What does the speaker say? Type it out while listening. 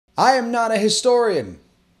I am not a historian,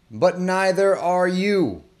 but neither are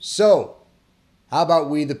you. So, how about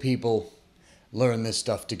we the people learn this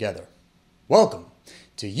stuff together? Welcome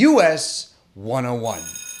to US 101.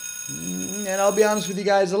 And I'll be honest with you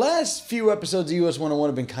guys, the last few episodes of US 101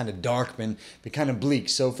 have been kind of dark, been kind of bleak.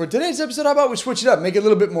 So for today's episode, how about we switch it up, make it a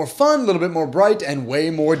little bit more fun, a little bit more bright, and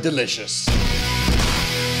way more delicious.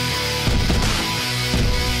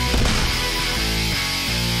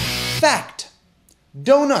 Fact: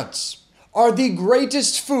 donuts are the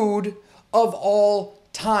greatest food of all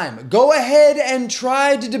time. Go ahead and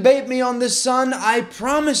try to debate me on this, son. I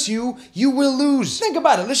promise you, you will lose. Think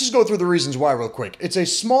about it. Let's just go through the reasons why real quick. It's a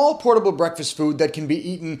small portable breakfast food that can be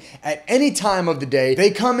eaten at any time of the day.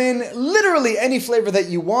 They come in literally any flavor that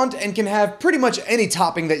you want and can have pretty much any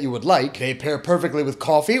topping that you would like. They pair perfectly with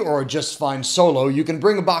coffee or just fine solo. You can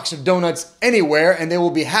bring a box of donuts anywhere and they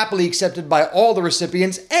will be happily accepted by all the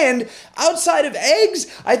recipients. And outside of eggs,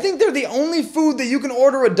 I think they're the only food that you can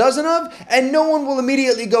order a dozen of and no one will immediately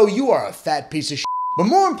go, "You are a fat piece of shit." But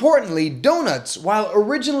more importantly, donuts, while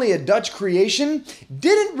originally a Dutch creation,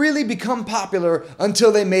 didn't really become popular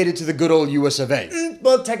until they made it to the good old US of A.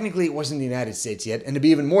 Well, technically it wasn't the United States yet, and to be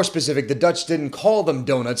even more specific, the Dutch didn't call them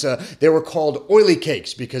donuts, they were called oily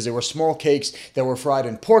cakes because they were small cakes that were fried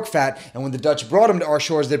in pork fat, and when the Dutch brought them to our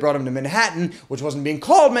shores, they brought them to Manhattan, which wasn't being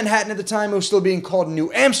called Manhattan at the time, it was still being called New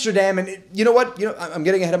Amsterdam, and you know what? I'm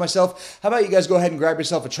getting ahead of myself. How about you guys go ahead and grab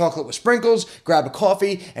yourself a chocolate with sprinkles, grab a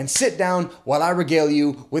coffee, and sit down while I regale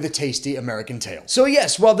you with a tasty American tale. So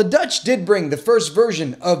yes, while the Dutch did bring the first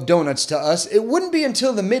version of donuts to us, it wouldn't be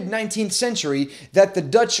until the mid-19th century that the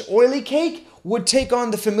Dutch oily cake would take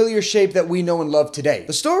on the familiar shape that we know and love today.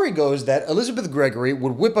 The story goes that Elizabeth Gregory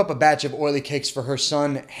would whip up a batch of oily cakes for her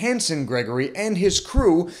son, Hanson Gregory, and his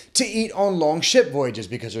crew to eat on long ship voyages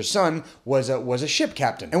because her son was a ship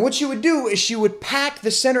captain. And what she would do is she would pack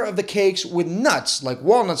the center of the cakes with nuts, like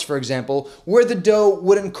walnuts for example, where the dough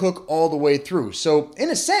wouldn't cook all the way through. So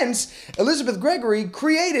in a sense, Elizabeth Gregory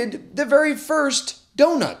created the very first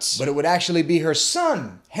donuts. But it would actually be her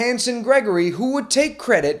son, Hanson Gregory, who would take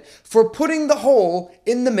credit for putting the hole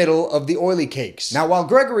in the middle of the oily cakes. Now, while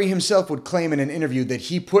Gregory himself would claim in an interview that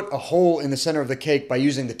he put a hole in the center of the cake by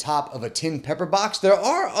using the top of a tin pepper box, there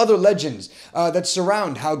are other legends that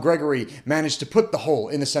surround how Gregory managed to put the hole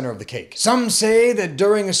in the center of the cake. Some say that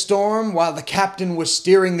during a storm, while the captain was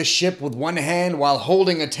steering the ship with one hand while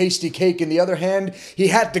holding a tasty cake in the other hand, he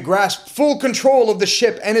had to grasp full control of the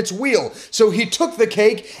ship and its wheel. So he took the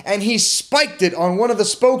cake and he spiked it on one of the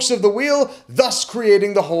spokes of the wheel, thus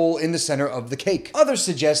creating the hole in the center of the cake. Others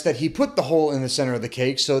suggest that he put the hole in the center of the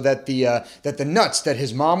cake so that the nuts that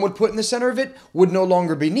his mom would put in the center of it would no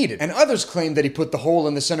longer be needed. And others claim that he put the hole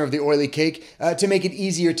in the center of the oily cake to make it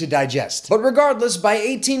easier to digest. But regardless, by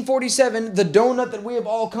 1847, the donut that we have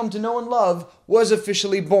all come to know and love was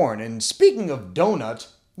officially born. And speaking of donut,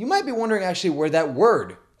 you might be wondering actually where that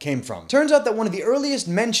word came from. Turns out that one of the earliest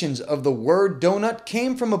mentions of the word donut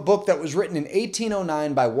came from a book that was written in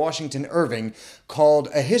 1809 by Washington Irving called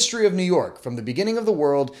A History of New York, from the beginning of the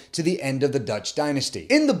world to the end of the Dutch dynasty.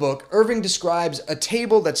 In the book, Irving describes a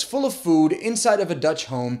table that's full of food inside of a Dutch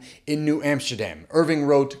home in New Amsterdam. Irving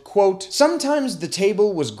wrote, quote, "Sometimes the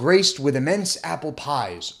table was graced with immense apple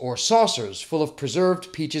pies or saucers full of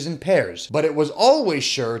preserved peaches and pears, but it was always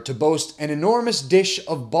sure to boast an enormous dish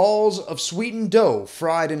of balls of sweetened dough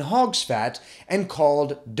fried in hog's fat and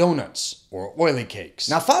called donuts, or oily cakes."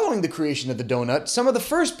 Now, following the creation of the donut, some of the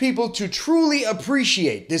first people to truly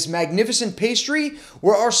appreciate this magnificent pastry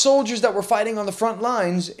were our soldiers that were fighting on the front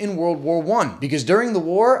lines in World War I. Because during the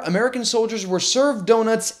war, American soldiers were served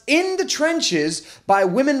donuts in the trenches by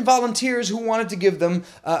women volunteers who wanted to give them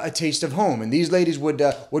a taste of home. And these ladies would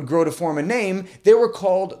grow to form a name. They were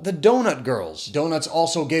called the Donut Girls. Donuts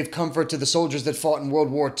also gave comfort to the soldiers that fought in World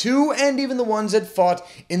War II and even the ones that fought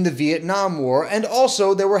in the Vietnam War. And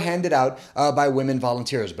also they were handed out by women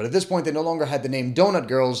volunteers. But at this point, they no longer had the name Donut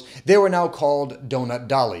Girls. They were now called Donut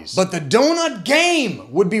Dollies. But the donut game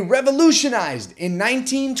would be revolutionized in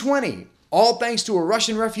 1920. All thanks to a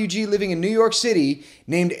Russian refugee living in New York City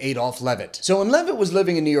named Adolf Levitt. So when Levitt was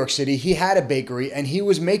living in New York City, he had a bakery and he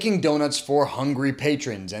was making donuts for hungry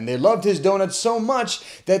patrons. And they loved his donuts so much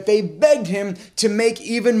that they begged him to make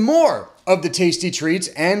even more of the tasty treats,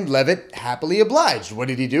 and Levitt happily obliged. What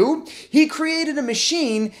did he do? He created a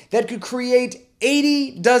machine that could create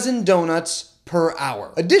 80 dozen donuts per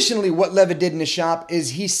hour. Additionally, what Levitt did in his shop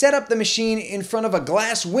is he set up the machine in front of a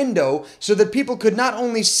glass window so that people could not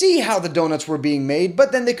only see how the donuts were being made,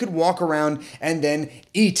 but then they could walk around and then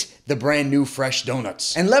eat the brand new fresh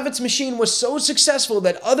donuts. And Levitt's machine was so successful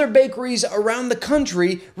that other bakeries around the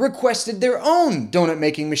country requested their own donut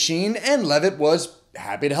making machine, and Levitt was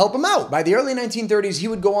happy to help him out. By the early 1930s, he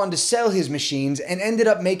would go on to sell his machines and ended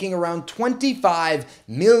up making around $25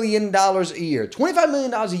 million a year. $25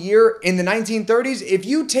 million a year in the 1930s, if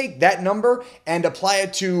you take that number and apply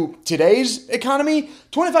it to today's economy,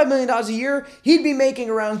 $25 million a year, he'd be making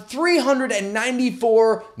around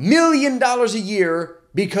 $394 million a year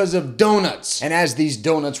because of donuts. And as these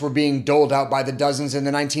donuts were being doled out by the dozens in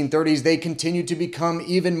the 1930s, they continued to become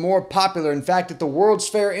even more popular. In fact, at the World's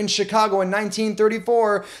Fair in Chicago in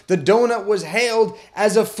 1934, the donut was hailed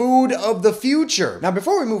as a food of the future. Now,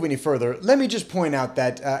 before we move any further, let me just point out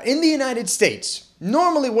that in the United States,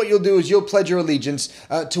 normally what you'll do is you'll pledge your allegiance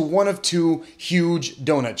to one of two huge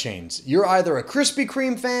donut chains. You're either a Krispy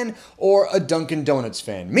Kreme fan or a Dunkin' Donuts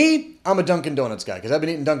fan. Me, I'm a Dunkin' Donuts guy because I've been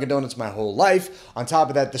eating Dunkin' Donuts my whole life. On top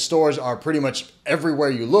of that, the stores are pretty much everywhere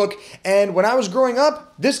you look. And when I was growing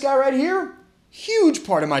up, this guy right here, huge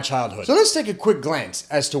part of my childhood. So let's take a quick glance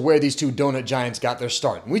as to where these two donut giants got their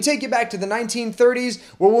start. We take you back to the 1930s,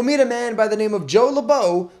 where we'll meet a man by the name of Joe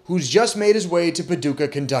LeBeau, who's just made his way to Paducah,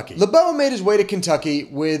 Kentucky. LeBeau made his way to Kentucky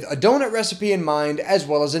with a donut recipe in mind, as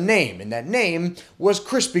well as a name, and that name was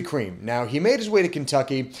Krispy Kreme. Now, he made his way to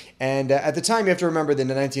Kentucky, and at the time, you have to remember that in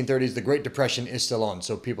the 1930s, the Great Depression is still on,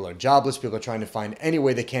 so people are jobless, people are trying to find any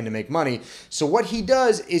way they can to make money. So what he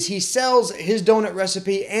does is he sells his donut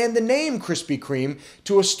recipe and the name Krispy Kreme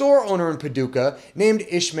to a store owner in Paducah named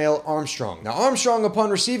Ishmael Armstrong. Now, Armstrong,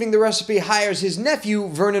 upon receiving the recipe, hires his nephew,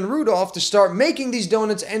 Vernon Rudolph, to start making these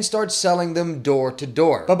donuts and start selling them door to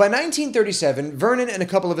door. But by 1937, Vernon and a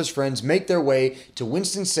couple of his friends make their way to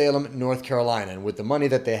Winston-Salem, North Carolina. And with the money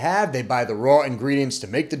that they have, they buy the raw ingredients to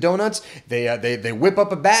make the donuts, they whip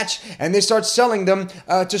up a batch, and they start selling them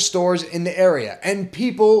to stores in the area. And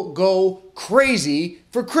people go crazy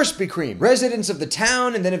for Krispy Kreme. Residents of the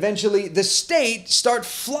town and then eventually the state start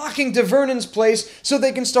flocking to Vernon's place so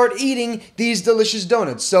they can start eating these delicious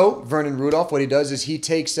donuts. So Vernon Rudolph, what he does is he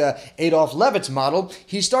takes Adolph Levitt's model.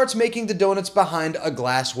 He starts making the donuts behind a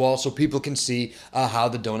glass wall so people can see how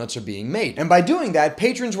the donuts are being made. And by doing that,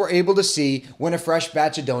 patrons were able to see when a fresh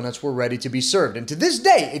batch of donuts were ready to be served. And to this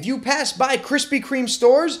day, if you pass by Krispy Kreme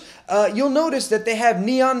stores, you'll notice that they have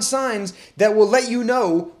neon signs that will let you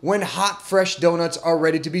know when hot, fresh donuts are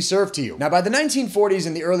ready to be served to you. Now, by the 1940s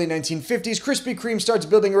and the early 1950s, Krispy Kreme starts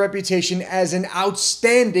building a reputation as an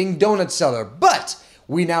outstanding donut seller. But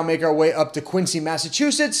we now make our way up to Quincy,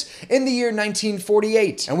 Massachusetts in the year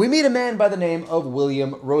 1948. And we meet a man by the name of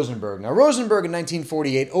William Rosenberg. Now, Rosenberg in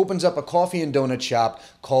 1948 opens up a coffee and donut shop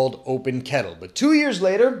called Open Kettle. But 2 years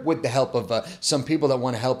later, with the help of some people that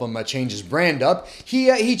want to help him change his brand up,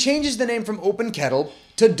 he changes the name from Open Kettle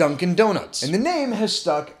to Dunkin' Donuts. And the name has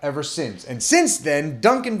stuck ever since. And since then,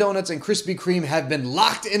 Dunkin' Donuts and Krispy Kreme have been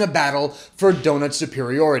locked in a battle for donut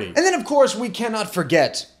superiority. And then, of course, we cannot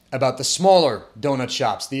forget about the smaller donut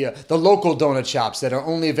shops, the local donut shops that are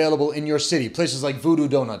only available in your city. Places like Voodoo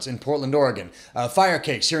Donuts in Portland, Oregon. Fire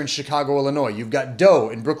Cakes here in Chicago, Illinois. You've got Dough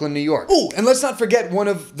in Brooklyn, New York. Ooh, and let's not forget one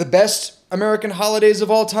of the best American holidays of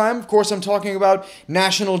all time. Of course, I'm talking about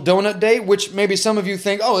National Donut Day, which maybe some of you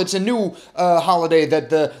think, oh, it's a new holiday that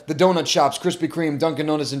the donut shops, Krispy Kreme, Dunkin'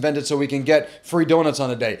 Donuts invented so we can get free donuts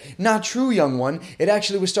on a day. Not true, young one. It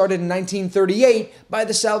actually was started in 1938 by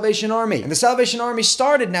the Salvation Army. And the Salvation Army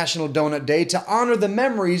started National Donut Day to honor the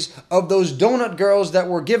memories of those donut girls that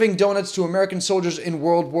were giving donuts to American soldiers in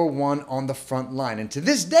World War I on the front line. And to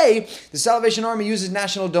this day, the Salvation Army uses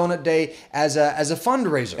National Donut Day as a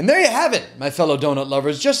fundraiser. And there you have it, my fellow donut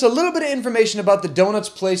lovers. Just a little bit of information about the donut's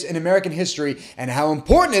place in American history and how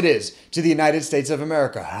important it is to the United States of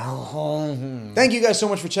America. Thank you guys so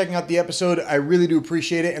much for checking out the episode. I really do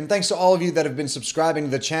appreciate it. And thanks to all of you that have been subscribing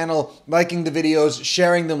to the channel, liking the videos,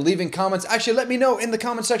 sharing them, leaving comments. Actually, let me know in the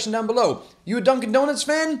comment section down below. You a Dunkin' Donuts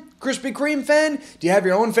fan? Krispy Kreme fan? Do you have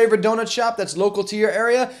your own favorite donut shop that's local to your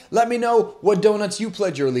area? Let me know what donuts you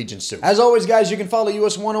pledge your allegiance to. As always, guys, you can follow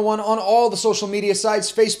US 101 on all the social media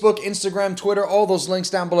sites, Facebook, Instagram, Twitter, all those links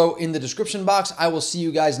down below in the description box. I will see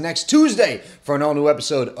you guys next Tuesday for an all-new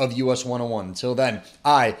episode of US 101. Until then,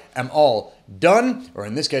 I am all done, or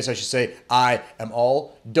in this case, I should say, I am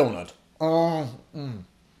all donut.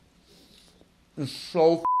 It's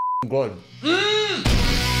so good.